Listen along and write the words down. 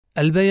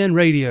Al-Bayan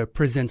Radio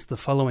presents the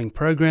following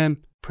program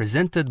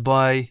presented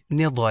by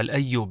Nedal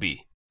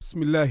Ayoubi.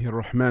 بسم الله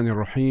الرحمن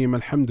الرحيم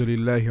الحمد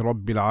لله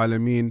رب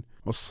العالمين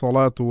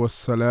والصلاة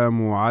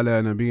والسلام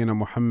على نبينا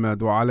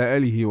محمد وعلى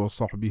آله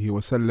وصحبه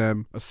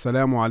وسلم.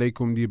 Assalamu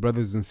alaikum, dear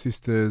brothers and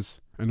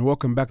sisters, and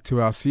welcome back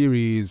to our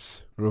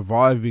series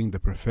Reviving the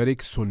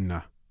Prophetic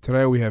Sunnah.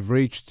 Today we have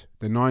reached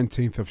the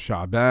 19th of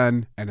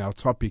Sha'baan, and our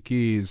topic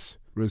is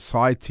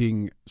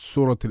reciting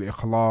Surat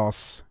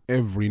Al-Ikhlas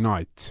every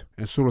night.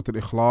 And Surat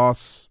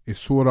Al-Ikhlas is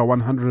Surah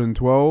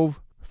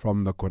 112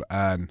 from the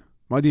Quran.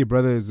 My dear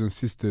brothers and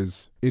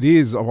sisters, it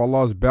is of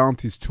Allah's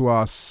bounties to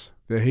us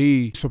that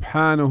He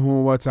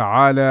subhanahu wa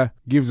ta'ala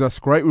gives us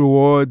great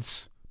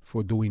rewards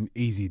for doing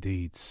easy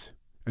deeds.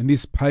 And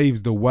this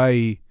paves the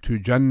way to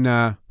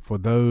Jannah for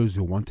those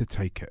who want to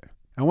take it.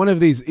 And one of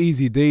these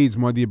easy deeds,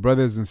 my dear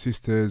brothers and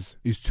sisters,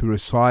 is to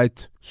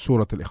recite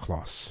Surat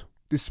Al-Ikhlas.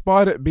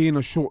 Despite it being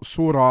a short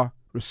surah,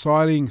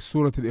 reciting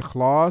Surat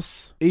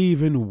Al-Ikhlas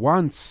even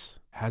once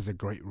has a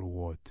great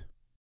reward.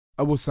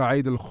 Abu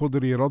Sa'id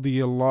al-Khudri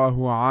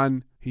radiyallahu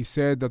an, he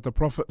said that the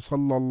Prophet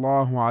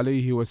sallallahu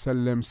alayhi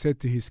wasallam said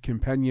to his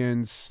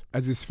companions,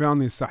 as is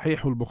found in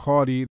Sahih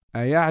al-Bukhari,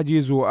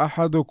 أَيَعْجِزُ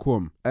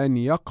أَحَدُكُمْ أَنْ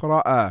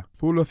يَقْرَأَ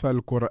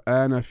ثُلُثَ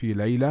الْقُرْآنَ فِي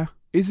لَيْلَةٍ?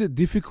 Is it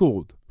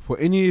difficult for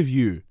any of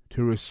you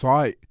to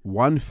recite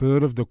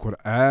 1/3 of the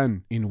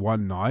Quran in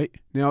one night?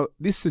 Now,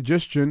 this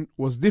suggestion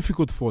was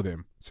difficult for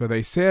them. So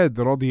they said,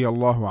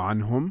 radiyallahu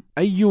anhum,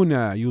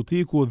 أَيُّنَا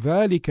يُطِيقُ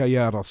ذَلِكَ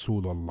يَا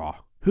رَسُولَ اللَّهِ?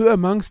 Who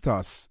amongst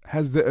us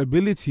has the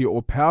ability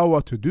or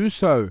power to do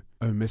so,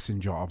 O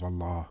Messenger of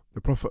Allah?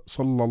 The Prophet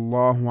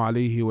sallallahu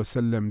alayhi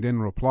wasallam then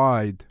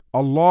replied,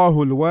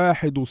 Allahu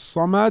al-Wahid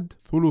al-Samad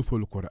thuluth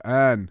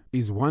al-Quran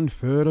is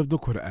 1/3 of the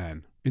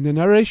Quran. In the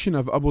narration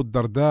of Abu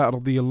Darda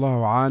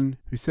radiyallahu an,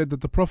 who said that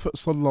the Prophet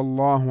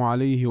sallallahu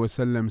alayhi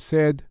wasallam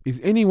said,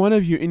 is any one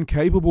of you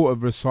incapable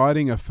of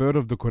reciting 1/3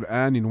 of the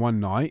Quran in one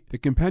night? The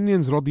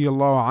companions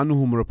radiyallahu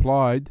anhum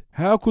replied,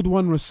 how could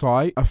one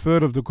recite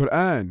 1/3 of the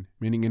Quran,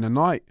 meaning in a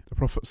night? The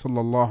Prophet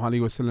sallallahu alayhi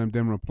wasallam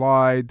then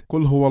replied,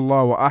 قُلْ هُوَ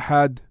اللَّهُ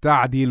أَحَدٌ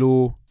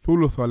تَعْدِلُ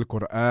ثُلُثَ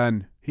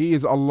الْقُرْآنِ. He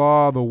is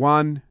Allah, the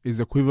One,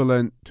 is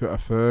equivalent to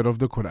 1/3 of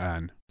the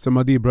Quran. So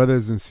my dear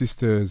brothers and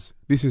sisters,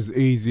 this is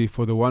easy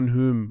for the one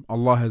whom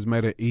Allah has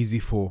made it easy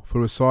for.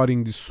 For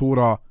reciting this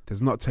surah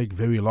does not take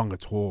very long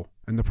at all.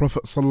 And the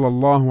Prophet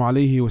sallallahu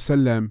alaihi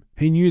wasallam,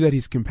 he knew that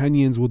his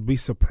companions would be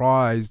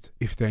surprised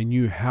if they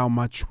knew how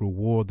much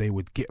reward they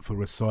would get for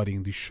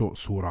reciting this short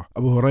surah.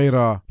 Abu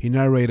Hurairah, he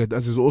narrated,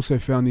 as is also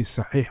found in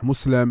Sahih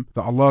Muslim,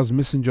 that Allah's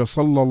Messenger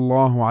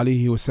sallallahu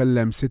alaihi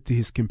wasallam said to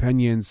his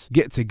companions,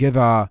 get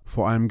together,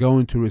 for I am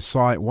going to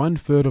recite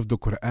 1/3 of the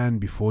Quran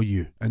before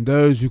you. And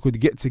those who could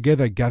get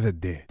together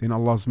gathered there. Then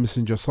Allah's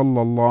Messenger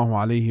sallallahu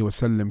alaihi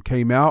wasallam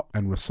came out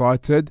and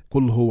recited,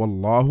 قُلْ هُوَ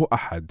اللَّهُ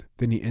أَحَدٌ.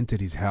 Then he entered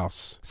his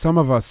house. Some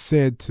of us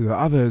said to the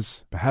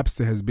others, perhaps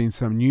there has been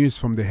some news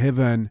from the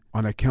heaven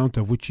on account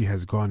of which he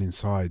has gone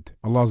inside.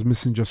 Allah's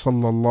Messenger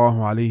sallallahu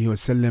alaihi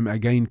wasallam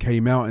again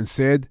came out and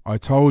said, I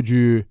told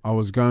you I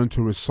was going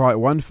to recite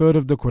 1/3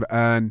 of the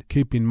Quran.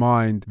 Keep in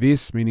mind,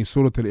 this, meaning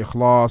Surat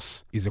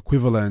Al-Ikhlas, is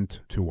equivalent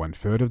to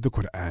 1/3 of the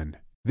Quran.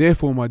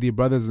 Therefore, my dear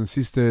brothers and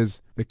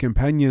sisters, the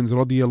companions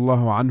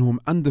radiyallahu anhum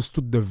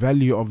understood the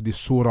value of this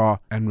surah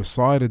and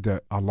recited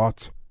it a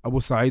lot. Abu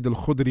Sa'id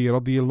al-Khudri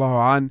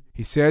radiyallahu an,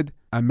 he said,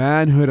 a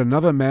man heard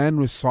another man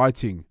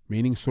reciting,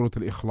 meaning Surat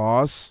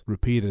Al-Ikhlas,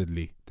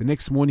 repeatedly. The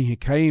next morning he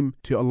came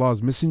to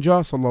Allah's Messenger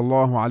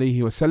sallallahu alayhi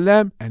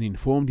wasallam and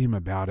informed him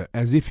about it,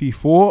 as if he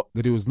thought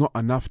that it was not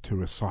enough to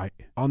recite.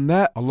 On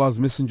that, Allah's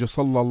Messenger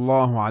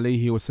sallallahu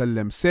alayhi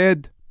wasallam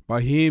said,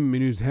 by him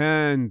in whose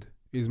hand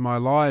is my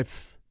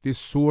life, this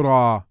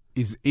surah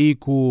is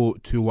equal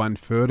to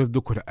 1/3 of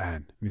the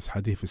Quran. This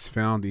hadith is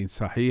found in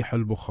Sahih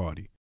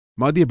al-Bukhari.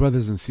 My dear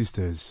brothers and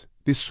sisters,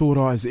 this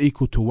surah is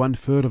equal to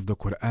 1/3 of the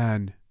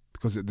Quran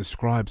because it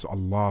describes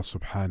Allah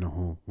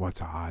subhanahu wa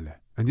ta'ala.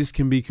 And this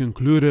can be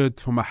concluded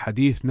from a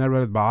hadith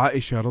narrated by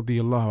Aisha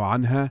radiyallahu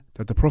anha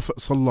that the Prophet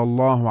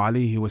sallallahu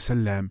alayhi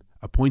wasallam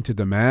appointed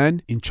a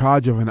man in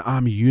charge of an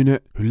army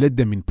unit who led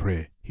them in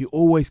prayer. He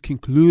always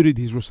concluded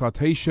his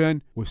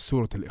recitation with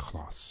Surat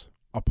Al-Ikhlas.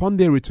 Upon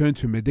their return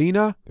to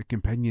Medina, the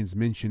companions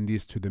mentioned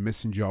this to the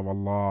Messenger of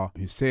Allah,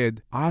 who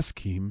said,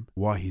 ask him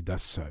why he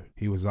does so.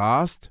 He was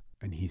asked,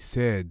 and he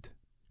said,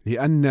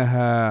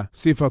 لأنها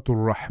صفة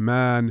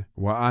الرحمن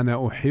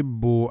وأنا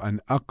أحب أن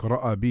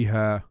أقرأ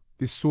بها.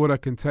 This surah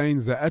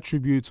contains the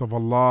attributes of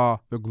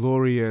Allah, the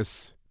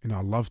glorious, and I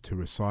love to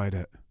recite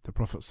it. The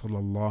Prophet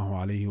sallallahu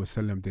alaihi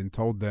wasallam then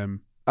told them,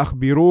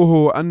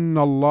 أخبروه أن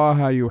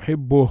الله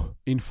يحبه.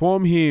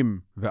 Inform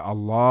him that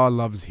Allah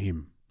loves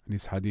him. And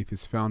this hadith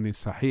is found in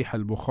Sahih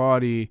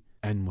al-Bukhari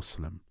and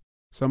Muslim.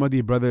 So my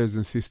dear brothers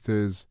and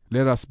sisters,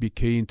 let us be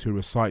keen to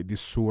recite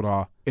this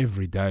surah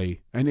every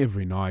day and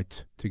every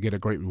night to get a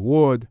great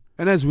reward.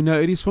 And as we know,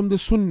 it is from the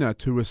Sunnah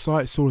to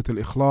recite Surat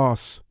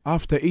Al-Ikhlas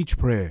after each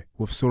prayer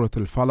with Surat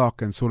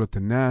Al-Falaq and Surat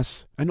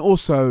Al-Nas, and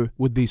also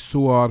with these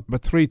surah,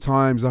 but 3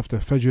 times after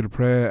Fajr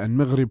prayer and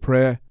Maghrib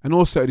prayer. And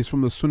also it is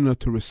from the Sunnah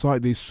to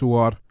recite these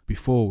surah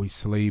before we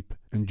sleep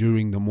and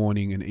during the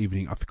morning and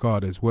evening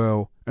adhkar as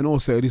well. And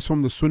also it is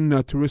from the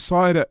Sunnah to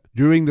recite it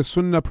during the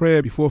Sunnah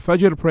prayer before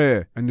Fajr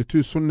prayer and the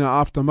 2 Sunnah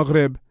after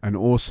Maghrib, and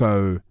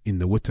also in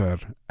the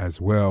Witr as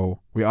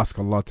well. We ask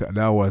Allah to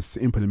allow us to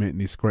implement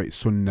this great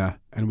Sunnah,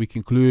 and we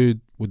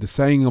conclude with the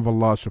saying of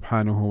Allah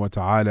subhanahu wa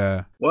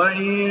ta'ala,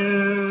 وَإِن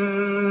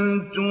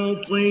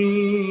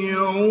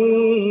تُطِيعُوهُ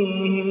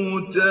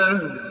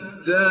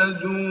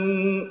تَهْتَدُوا.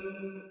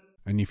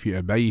 And if you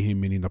obey him,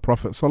 meaning the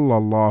Prophet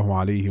sallallahu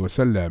alaihi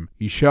wasallam,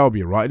 you shall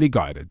be rightly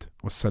guided.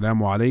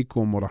 Wassalamu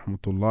alaikum wa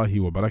rahmatullahi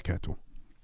wa barakatuh.